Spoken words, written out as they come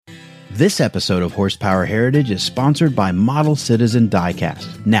This episode of Horsepower Heritage is sponsored by Model Citizen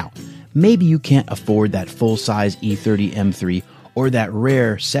Diecast. Now, maybe you can't afford that full-size E30 M3 or that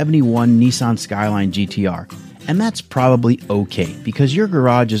rare 71 Nissan Skyline GTR, and that's probably okay because your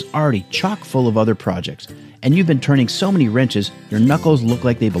garage is already chock full of other projects, and you've been turning so many wrenches, your knuckles look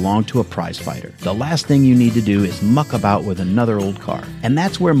like they belong to a prize fighter. The last thing you need to do is muck about with another old car, and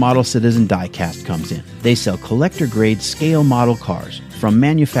that's where Model Citizen Diecast comes in. They sell collector-grade scale model cars from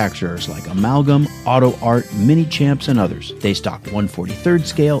manufacturers like Amalgam, Auto Art, Mini Champs, and others. They stock 1/43rd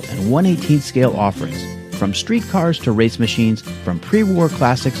scale and 1/18th scale offerings. From street cars to race machines, from pre-war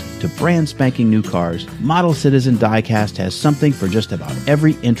classics to brand spanking new cars, Model Citizen Diecast has something for just about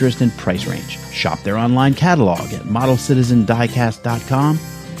every interest and price range. Shop their online catalog at modelcitizendiecast.com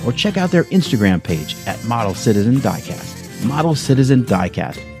or check out their Instagram page at Model Citizen Diecast. Model Citizen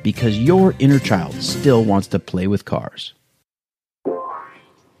Diecast, because your inner child still wants to play with cars.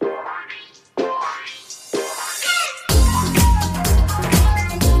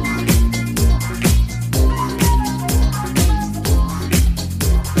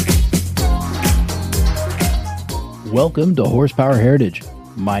 Welcome to Horsepower Heritage.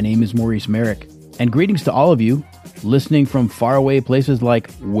 My name is Maurice Merrick, and greetings to all of you listening from faraway places like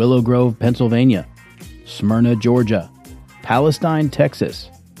Willow Grove, Pennsylvania, Smyrna, Georgia, Palestine, Texas,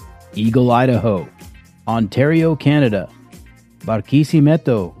 Eagle, Idaho, Ontario, Canada,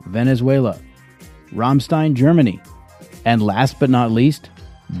 Barquisimeto, Venezuela, Ramstein, Germany, and last but not least,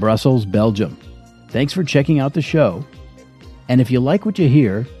 Brussels, Belgium. Thanks for checking out the show, and if you like what you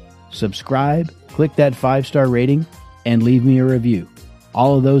hear, subscribe, click that 5-star rating, and leave me a review.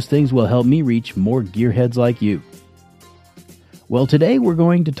 All of those things will help me reach more gearheads like you. Well, today we're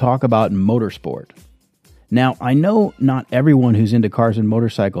going to talk about motorsport. Now, I know not everyone who's into cars and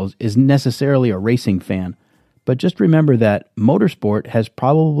motorcycles is necessarily a racing fan, but just remember that motorsport has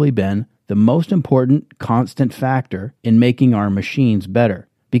probably been the most important constant factor in making our machines better.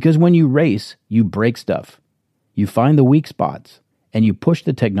 Because when you race, you break stuff, you find the weak spots, and you push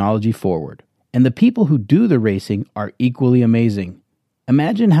the technology forward. And the people who do the racing are equally amazing.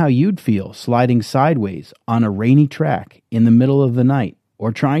 Imagine how you'd feel sliding sideways on a rainy track in the middle of the night,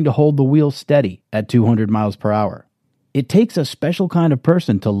 or trying to hold the wheel steady at 200 miles per hour. It takes a special kind of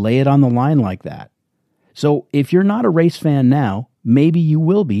person to lay it on the line like that. So if you're not a race fan now, maybe you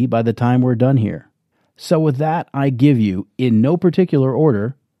will be by the time we're done here. So with that, I give you, in no particular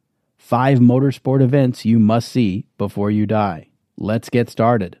order, 5 motorsport events you must see before you die. Let's get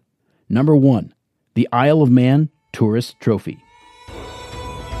started. Number 1, the Isle of Man Tourist Trophy.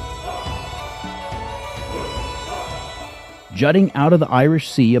 Jutting out of the Irish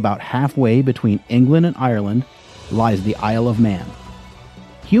Sea about halfway between England and Ireland lies the Isle of Man.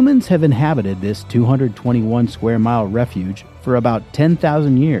 Humans have inhabited this 221 square mile refuge for about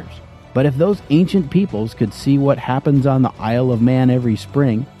 10,000 years. But if those ancient peoples could see what happens on the Isle of Man every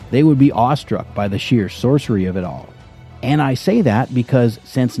spring, they would be awestruck by the sheer sorcery of it all. And I say that because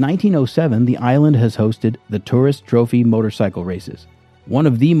since 1907, the island has hosted the Tourist Trophy motorcycle races, one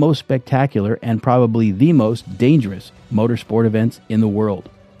of the most spectacular and probably the most dangerous motorsport events in the world.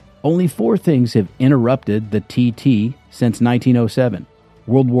 Only 4 things have interrupted the TT since 1907: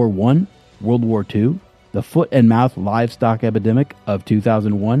 World War I, World War II, the foot and mouth livestock epidemic of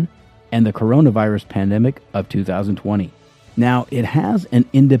 2001, and the coronavirus pandemic of 2020. Now, it has an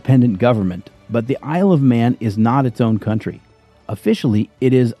independent government, but the Isle of Man is not its own country. Officially,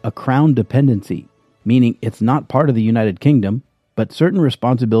 it is a crown dependency, meaning it's not part of the United Kingdom, but certain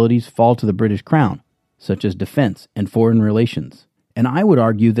responsibilities fall to the British Crown, such as defense and foreign relations. And I would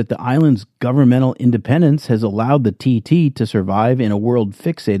argue that the island's governmental independence has allowed the TT to survive in a world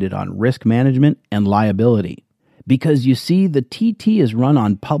fixated on risk management and liability. Because you see, the TT is run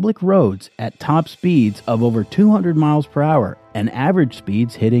on public roads at top speeds of over 200 miles per hour and average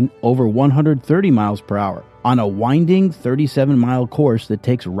speeds hitting over 130 miles per hour on a winding 37-mile course that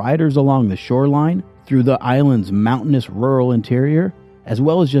takes riders along the shoreline, through the island's mountainous rural interior, as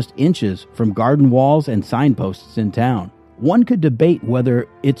well as just inches from garden walls and signposts in town. One could debate whether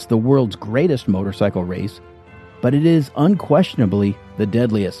it's the world's greatest motorcycle race, but it is unquestionably the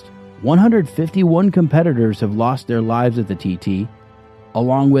deadliest. 151 competitors have lost their lives at the TT,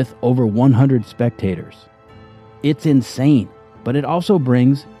 along with over 100 spectators. It's insane, but it also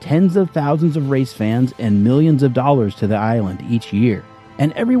brings tens of thousands of race fans and millions of dollars to the island each year,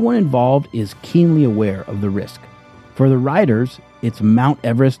 and everyone involved is keenly aware of the risk. For the riders, it's Mount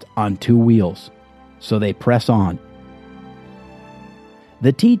Everest on 2 wheels, so they press on.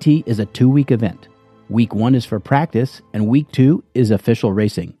 The TT is a 2-week event. Week 1 is for practice, and Week 2 is official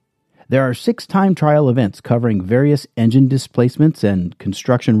racing. There are 6 time trial events covering various engine displacements and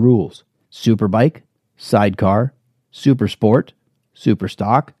construction rules: Superbike, Sidecar, Super Sport, Super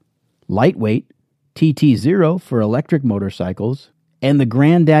Stock, Lightweight, TT0 for electric motorcycles, and the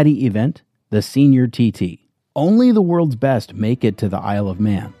granddaddy event, the Senior TT. Only the world's best make it to the Isle of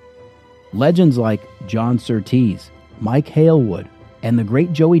Man. Legends like John Surtees, Mike Halewood, and the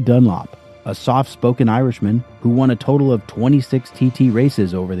great Joey Dunlop, a soft-spoken Irishman who won a total of 26 TT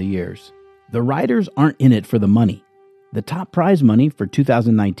races over the years. The riders aren't in it for the money. The top prize money for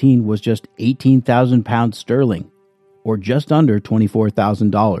 2019 was just £18,000 sterling, or just under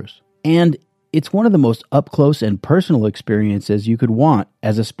 $24,000. And it's one of the most up-close and personal experiences you could want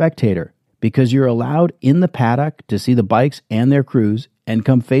as a spectator, because you're allowed in the paddock to see the bikes and their crews and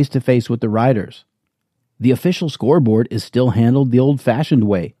come face-to-face with the riders. The official scoreboard is still handled the old-fashioned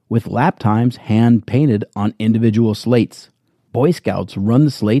way, with lap times hand-painted on individual slates. Boy Scouts run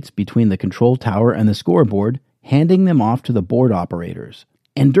the slates between the control tower and the scoreboard, handing them off to the board operators.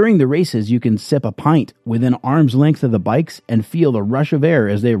 And during the races, you can sip a pint within arm's length of the bikes and feel the rush of air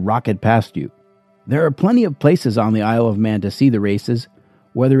as they rocket past you. There are plenty of places on the Isle of Man to see the races,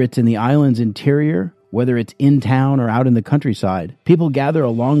 whether it's in the island's interior, whether it's in town or out in the countryside. People gather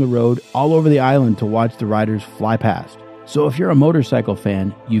along the road all over the island to watch the riders fly past. So if you're a motorcycle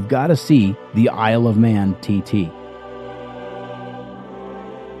fan, you've got to see the Isle of Man TT.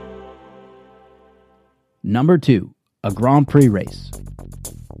 Number 2, a Grand Prix race.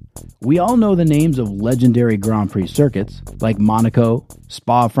 We all know the names of legendary Grand Prix circuits like Monaco,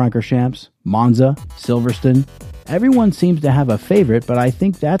 Spa-Francorchamps, Monza, Silverstone. Everyone seems to have a favorite, but I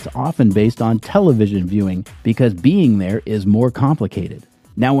think that's often based on television viewing because being there is more complicated.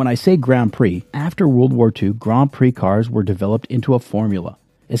 Now, when I say Grand Prix, after World War II, Grand Prix cars were developed into a formula.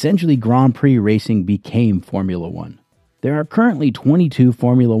 Essentially, Grand Prix racing became Formula One. There are currently 22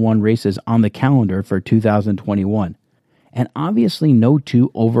 Formula One races on the calendar for 2021, and obviously no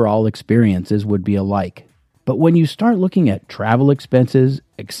 2 overall experiences would be alike. But when you start looking at travel expenses,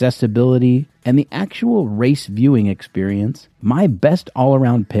 accessibility, and the actual race viewing experience, my best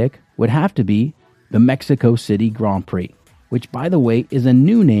all-around pick would have to be the Mexico City Grand Prix, which, by the way, is a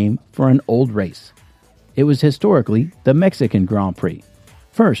new name for an old race. It was historically the Mexican Grand Prix.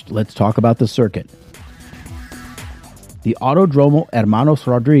 First, let's talk about the circuit. The Autodromo Hermanos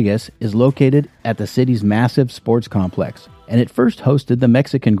Rodriguez is located at the city's massive sports complex, and it first hosted the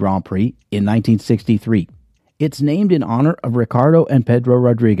Mexican Grand Prix in 1963. It's named in honor of Ricardo and Pedro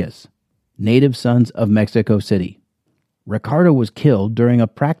Rodriguez, native sons of Mexico City. Ricardo was killed during a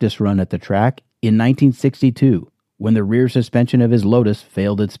practice run at the track in 1962 when the rear suspension of his Lotus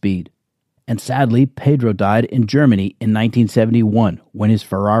failed at speed. And sadly, Pedro died in Germany in 1971 when his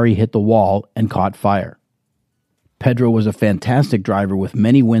Ferrari hit the wall and caught fire. Pedro was a fantastic driver with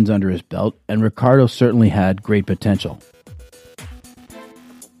many wins under his belt, and Ricardo certainly had great potential.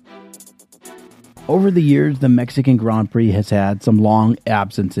 Over the years, the Mexican Grand Prix has had some long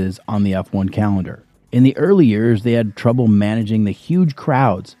absences on the F1 calendar. In the early years, they had trouble managing the huge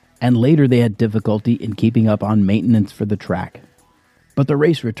crowds, and later they had difficulty in keeping up on maintenance for the track. But the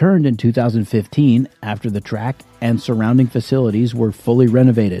race returned in 2015 after the track and surrounding facilities were fully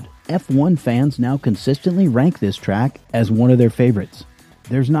renovated. F1 fans now consistently rank this track as one of their favorites.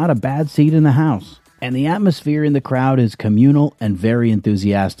 There's not a bad seat in the house, and the atmosphere in the crowd is communal and very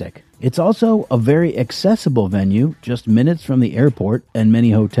enthusiastic. It's also a very accessible venue, just minutes from the airport and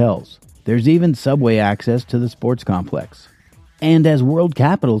many hotels. There's even subway access to the sports complex. And as world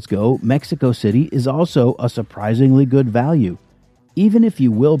capitals go, Mexico City is also a surprisingly good value, even if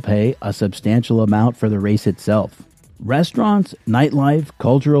you will pay a substantial amount for the race itself. Restaurants, nightlife,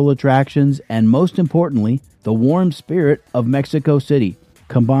 cultural attractions, and most importantly, the warm spirit of Mexico City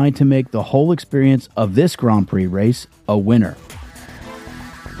combine to make the whole experience of this Grand Prix race a winner.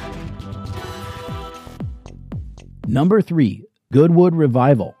 Number 3, Goodwood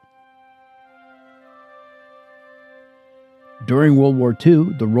Revival. During World War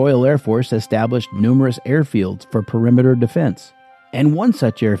II, the Royal Air Force established numerous airfields for perimeter defense, and one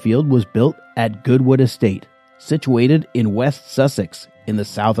such airfield was built at Goodwood Estate, situated in West Sussex in the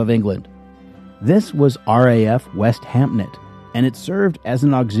south of England. This was RAF West Hampnet, and it served as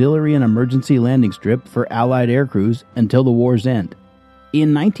an auxiliary and emergency landing strip for Allied aircrews until the war's end.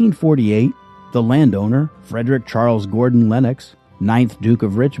 In 1948, the landowner, Frederick Charles Gordon Lennox, 9th Duke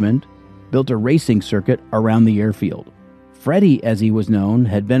of Richmond, built a racing circuit around the airfield. Freddie, as he was known,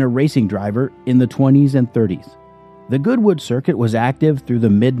 had been a racing driver in the 20s and 30s. The Goodwood circuit was active through the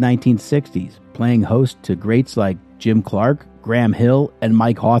mid-1960s, playing host to greats like Jim Clark, Graham Hill, and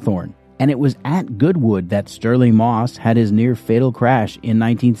Mike Hawthorne. And it was at Goodwood that Sterling Moss had his near-fatal crash in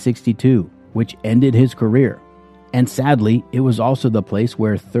 1962, which ended his career. And sadly, it was also the place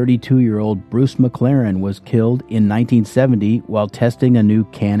where 32-year-old Bruce McLaren was killed in 1970 while testing a new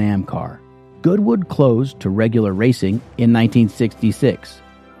Can-Am car. Goodwood closed to regular racing in 1966.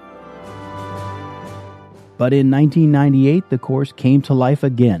 But in 1998, the course came to life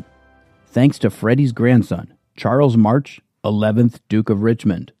again, thanks to Freddie's grandson, Charles March, 11th Duke of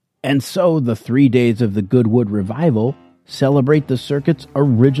Richmond. And so the 3 days of the Goodwood Revival celebrate the circuit's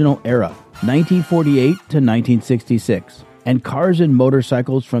original era, 1948 to 1966. And cars and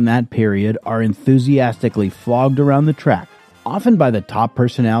motorcycles from that period are enthusiastically flogged around the track, often by the top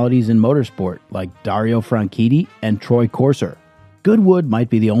personalities in motorsport like Dario Franchitti and Troy Corser. Goodwood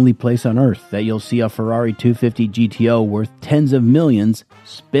might be the only place on earth that you'll see a Ferrari 250 GTO worth tens of millions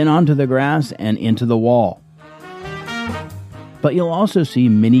spin onto the grass and into the wall. But you'll also see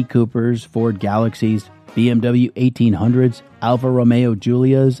Mini Coopers, Ford Galaxies, BMW 1800s, Alfa Romeo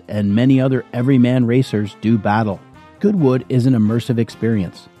Giulias, and many other everyman racers do battle. Goodwood is an immersive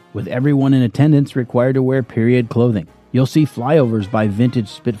experience, with everyone in attendance required to wear period clothing. You'll see flyovers by vintage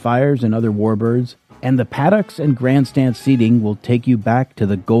Spitfires and other warbirds, and the paddocks and grandstand seating will take you back to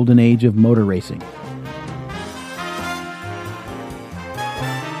the golden age of motor racing.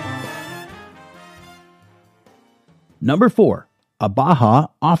 Number 4. A Baja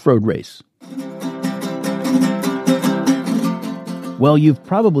off-road race. Well, you've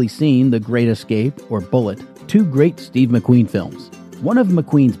probably seen The Great Escape or Bullet, two great Steve McQueen films. One of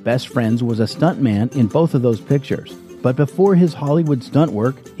McQueen's best friends was a stuntman in both of those pictures. But before his Hollywood stunt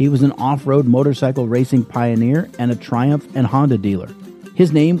work, he was an off-road motorcycle racing pioneer and a Triumph and Honda dealer.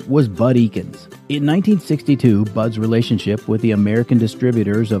 His name was Bud Ekins. In 1962, Bud's relationship with the American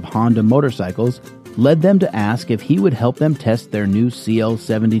distributors of Honda motorcycles led them to ask if he would help them test their new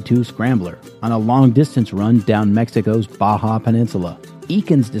CL72 Scrambler on a long-distance run down Mexico's Baja Peninsula.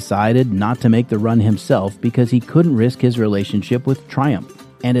 Ekins decided not to make the run himself because he couldn't risk his relationship with Triumph.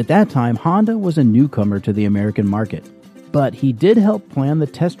 And at that time, Honda was a newcomer to the American market. But he did help plan the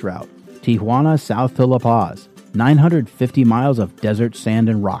test route, Tijuana south to La Paz, 950 miles of desert sand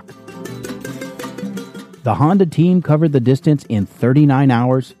and rock. The Honda team covered the distance in 39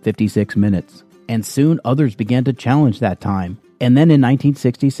 hours, 56 minutes. And soon others began to challenge that time. And then in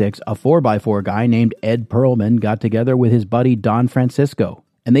 1966, a 4x4 guy named Ed Perlman got together with his buddy Don Francisco,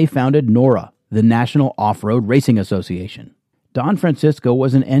 and they founded NORRA, the National Off-Road Racing Association. Don Francisco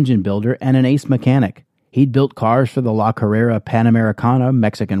was an engine builder and an ace mechanic. He'd built cars for the La Carrera Panamericana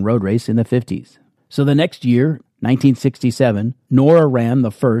Mexican road race in the 50s. So the next year, 1967, NORRA ran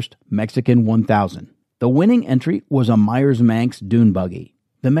the first Mexican 1000. The winning entry was a Myers-Manx dune buggy.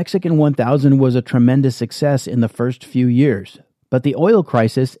 The Mexican 1000 was a tremendous success in the first few years, but the oil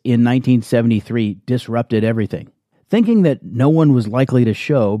crisis in 1973 disrupted everything. Thinking that no one was likely to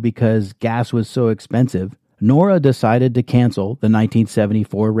show because gas was so expensive, NORRA decided to cancel the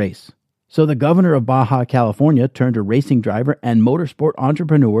 1974 race. So the governor of Baja California turned to racing driver and motorsport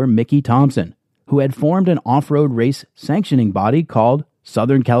entrepreneur Mickey Thompson, who had formed an off-road race sanctioning body called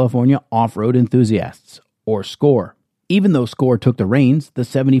Southern California Off-Road Enthusiasts, or SCORE. Even though SCORE took the reins, the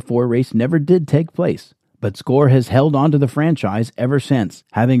 74 race never did take place. But SCORE has held on to the franchise ever since,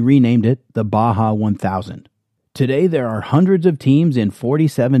 having renamed it the Baja 1000. Today there are hundreds of teams in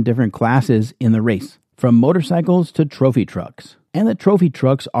 47 different classes in the race, from motorcycles to trophy trucks. And the trophy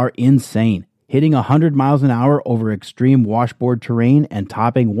trucks are insane, hitting 100 miles an hour over extreme washboard terrain and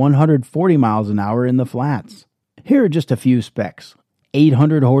topping 140 miles an hour in the flats. Here are just a few specs.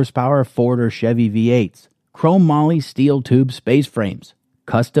 800 horsepower Ford or Chevy V8s, chrome moly steel tube space frames,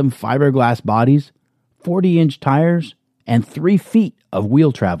 custom fiberglass bodies, 40-inch tires, and 3 feet of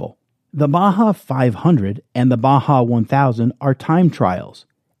wheel travel. The Baja 500 and the Baja 1000 are time trials,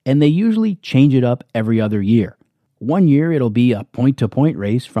 and they usually change it up every other year. One year it'll be a point-to-point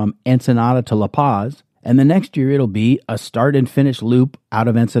race from Ensenada to La Paz, and the next year it'll be a start and finish loop out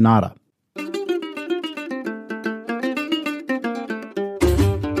of Ensenada.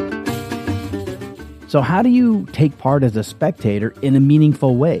 So how do you take part as a spectator in a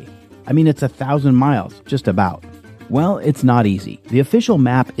meaningful way? I mean, it's 1,000 miles, just about. Well, it's not easy. The official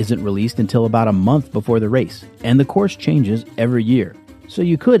map isn't released until about a month before the race, and the course changes every year. So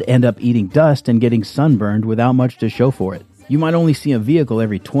you could end up eating dust and getting sunburned without much to show for it. You might only see a vehicle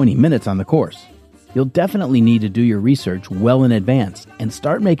every 20 minutes on the course. You'll definitely need to do your research well in advance and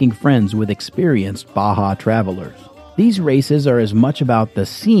start making friends with experienced Baja travelers. These races are as much about the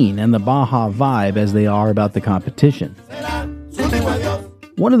scene and the Baja vibe as they are about the competition.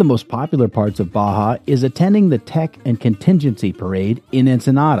 One of the most popular parts of Baja is attending the Tech and Contingency Parade in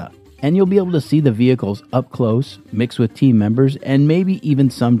Ensenada. and you'll be able to see the vehicles up close, mixed with team members, and maybe even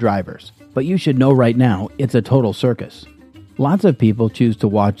some drivers. But you should know right now, it's a total circus. Lots of people choose to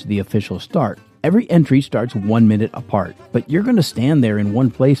watch the official start. Every entry starts 1 minute apart, but you're going to stand there in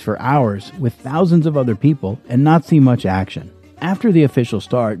one place for hours with thousands of other people and not see much action. After the official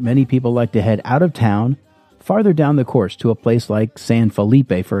start, many people like to head out of town, farther down the course to a place like San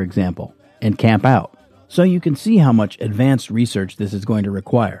Felipe, for example, and camp out. So you can see how much advanced research this is going to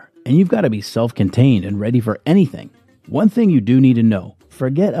require, and you've got to be self-contained and ready for anything. One thing you do need to know,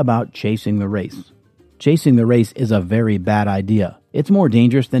 forget about chasing the race. Chasing the race is a very bad idea. It's more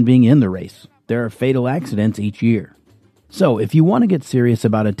dangerous than being in the race. There are fatal accidents each year. So if you want to get serious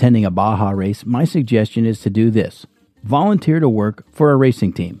about attending a Baja race, my suggestion is to do this. Volunteer to work for a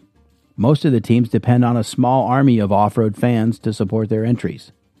racing team. Most of the teams depend on a small army of off-road fans to support their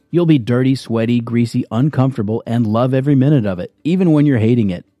entries. You'll be dirty, sweaty, greasy, uncomfortable, and love every minute of it, even when you're hating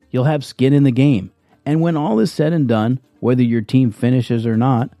it. You'll have skin in the game. And when all is said and done, whether your team finishes or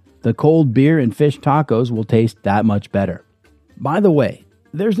not, the cold beer and fish tacos will taste that much better. By the way,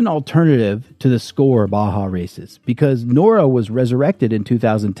 there's an alternative to the SCORE Baja races because NORA was resurrected in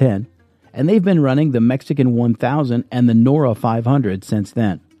 2010, and they've been running the Mexican 1000 and the NORA 500 since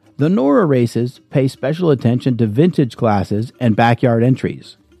then. The NORA races pay special attention to vintage classes and backyard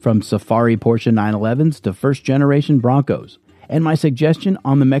entries, from Safari Porsche 911s to first-generation Broncos. And my suggestion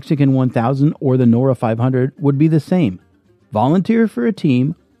on the Mexican 1000 or the NORA 500 would be the same. Volunteer for a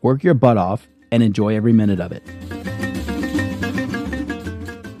team, work your butt off, and enjoy every minute of it.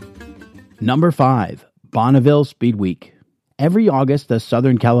 Number 5. Bonneville Speed Week. Every August, the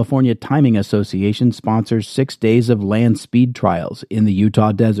Southern California Timing Association sponsors 6 days of land speed trials in the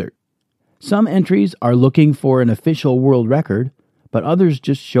Utah desert. Some entries are looking for an official world record, but others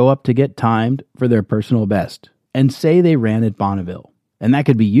just show up to get timed for their personal best and say they ran at Bonneville. And that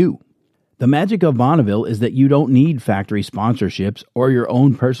could be you. The magic of Bonneville is that you don't need factory sponsorships or your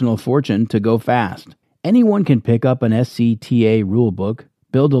own personal fortune to go fast. Anyone can pick up an SCTA rulebook,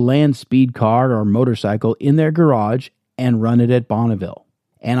 build a land speed car or motorcycle in their garage, and run it at Bonneville.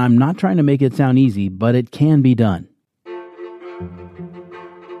 And I'm not trying to make it sound easy, but it can be done.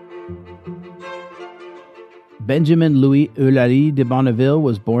 Benjamin Louis Eulalie de Bonneville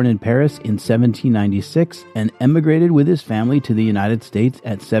was born in Paris in 1796 and emigrated with his family to the United States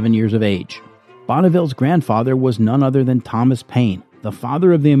at 7 years of age. Bonneville's grandfather was none other than Thomas Paine, the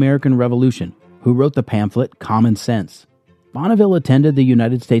father of the American Revolution, who wrote the pamphlet Common Sense. Bonneville attended the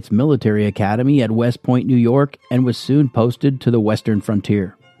United States Military Academy at West Point, New York, and was soon posted to the western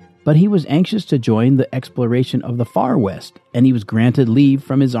frontier. But he was anxious to join the exploration of the far west, and he was granted leave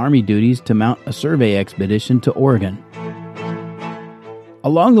from his army duties to mount a survey expedition to Oregon.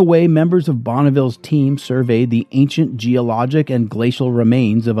 Along the way, members of Bonneville's team surveyed the ancient geologic and glacial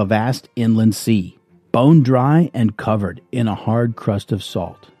remains of a vast inland sea, bone dry and covered in a hard crust of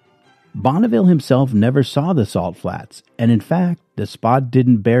salt. Bonneville himself never saw the salt flats, and in fact, the spot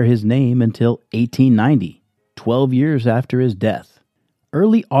didn't bear his name until 1890, 12 years after his death.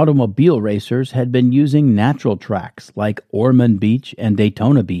 Early automobile racers had been using natural tracks like Ormond Beach and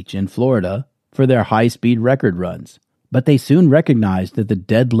Daytona Beach in Florida for their high-speed record runs, but they soon recognized that the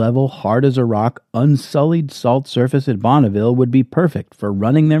dead-level, hard-as-a-rock, unsullied salt surface at Bonneville would be perfect for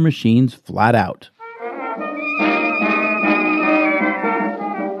running their machines flat out.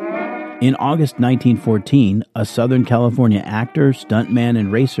 In August 1914, a Southern California actor, stuntman,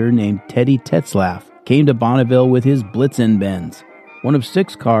 and racer named Teddy Tetzlaff came to Bonneville with his Blitzen Benz, one of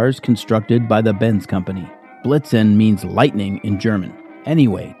 6 cars constructed by the Benz Company. Blitzen means lightning in German.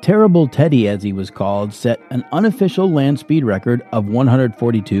 Anyway, Terrible Teddy, as he was called, set an unofficial land speed record of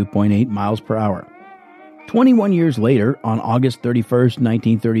 142.8 miles per hour. 21 years later, on August 31st,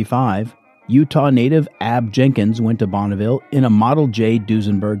 1935, Utah native Ab Jenkins went to Bonneville in a Model J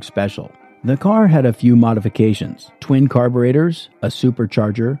Duesenberg Special. The car had a few modifications: twin carburetors, a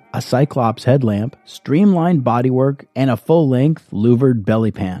supercharger, a Cyclops headlamp, streamlined bodywork, and a full-length louvered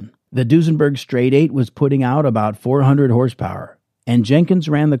belly pan. The Duesenberg Straight 8 was putting out about 400 horsepower, and Jenkins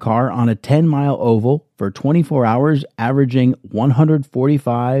ran the car on a 10-mile oval for 24 hours, averaging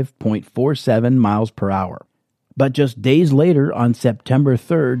 145.47 miles per hour. But just days later, on September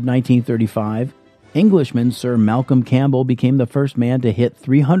 3rd, 1935, Englishman Sir Malcolm Campbell became the first man to hit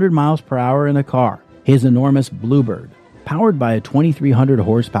 300 miles per hour in a car, his enormous Bluebird, powered by a 2,300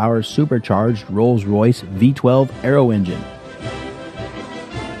 horsepower supercharged Rolls-Royce V12 aero engine.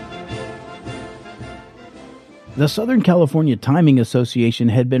 The Southern California Timing Association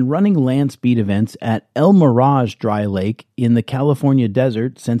had been running land speed events at El Mirage Dry Lake in the California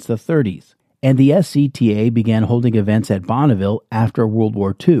desert since the 30s. And the SCTA began holding events at Bonneville after World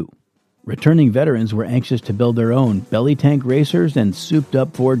War II. Returning veterans were anxious to build their own belly tank racers and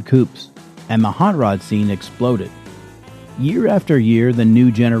souped-up Ford coupes, and the hot rod scene exploded. Year after year, the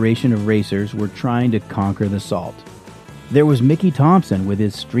new generation of racers were trying to conquer the salt. There was Mickey Thompson with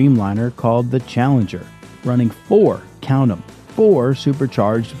his streamliner called the Challenger, running four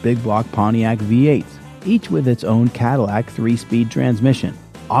supercharged big block Pontiac V8s, each with its own Cadillac 3-speed transmission,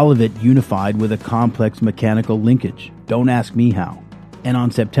 all of it unified with a complex mechanical linkage. Don't ask me how. And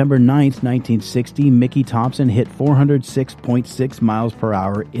on September 9th, 1960, Mickey Thompson hit 406.6 miles per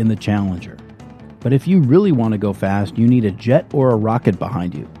hour in the Challenger. But if you really want to go fast, you need a jet or a rocket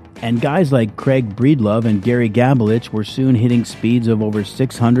behind you. And guys like Craig Breedlove and Gary Gabelich were soon hitting speeds of over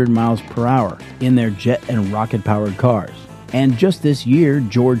 600 miles per hour in their jet and rocket-powered cars. And just this year,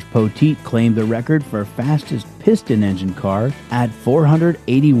 George Poteet claimed the record for fastest piston engine car at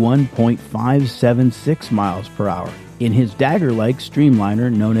 481.576 miles per hour in his dagger-like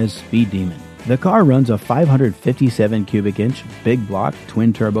streamliner known as Speed Demon. The car runs a 557 cubic inch, big block,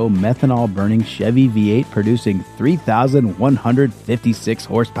 twin-turbo, methanol-burning Chevy V8 producing 3,156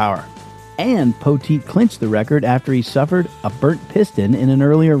 horsepower. And Poteet clinched the record after he suffered a burnt piston in an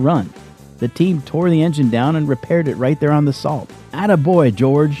earlier run. The team tore the engine down and repaired it right there on the salt. Attaboy,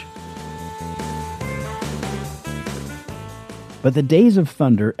 George! But the days of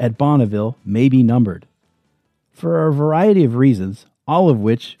thunder at Bonneville may be numbered. For a variety of reasons, all of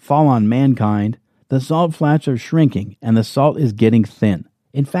which fall on mankind, the salt flats are shrinking and the salt is getting thin.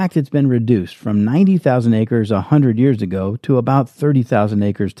 In fact, it's been reduced from 90,000 acres 100 years ago to about 30,000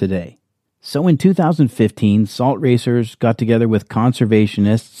 acres today. So in 2015, salt racers got together with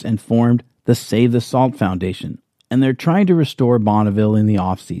conservationists and formed the Save the Salt Foundation, and they're trying to restore Bonneville in the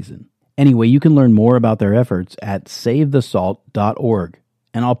off-season. Anyway, you can learn more about their efforts at savethesalt.org,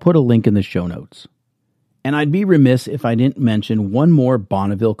 and I'll put a link in the show notes. And I'd be remiss if I didn't mention one more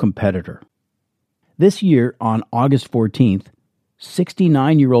Bonneville competitor. This year, on August 14th,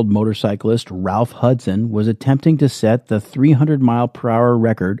 69-year-old motorcyclist Ralph Hudson was attempting to set the 300-mile-per-hour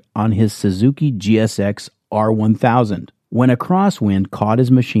record on his Suzuki GSX R1000 when a crosswind caught his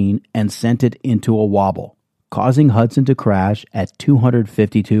machine and sent it into a wobble, causing Hudson to crash at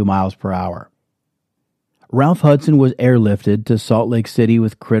 252 miles per hour. Ralph Hudson was airlifted to Salt Lake City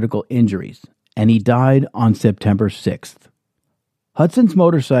with critical injuries, and he died on September 6th. Hudson's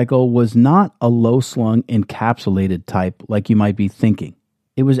motorcycle was not a low-slung encapsulated type like you might be thinking.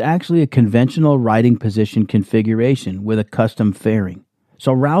 It was actually a conventional riding position configuration with a custom fairing.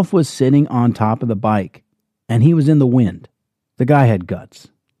 So Ralph was sitting on top of the bike, and he was in the wind. The guy had guts.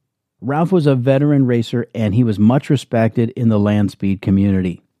 Ralph was a veteran racer, and he was much respected in the land speed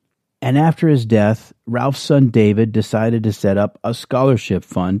community. And after his death, Ralph's son David decided to set up a scholarship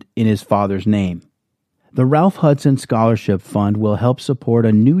fund in his father's name. The Ralph Hudson Scholarship Fund will help support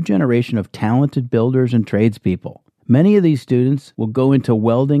a new generation of talented builders and tradespeople. Many of these students will go into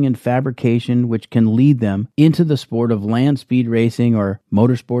welding and fabrication, which can lead them into the sport of land speed racing or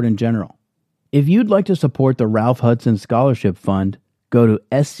motorsport in general. If you'd like to support the Ralph Hudson Scholarship Fund, go to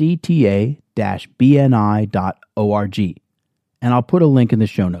scta-bni.org, and I'll put a link in the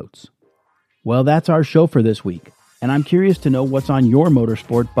show notes. Well, that's our show for this week, and I'm curious to know what's on your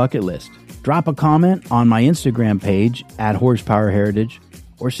motorsport bucket list. Drop a comment on my Instagram page at Horsepower Heritage,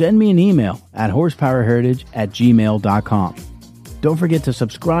 or send me an email at horsepowerheritage@gmail.com. Don't forget to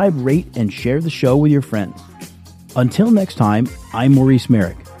subscribe, rate, and share the show with your friends. Until next time, I'm Maurice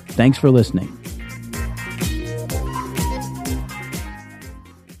Merrick. Thanks for listening.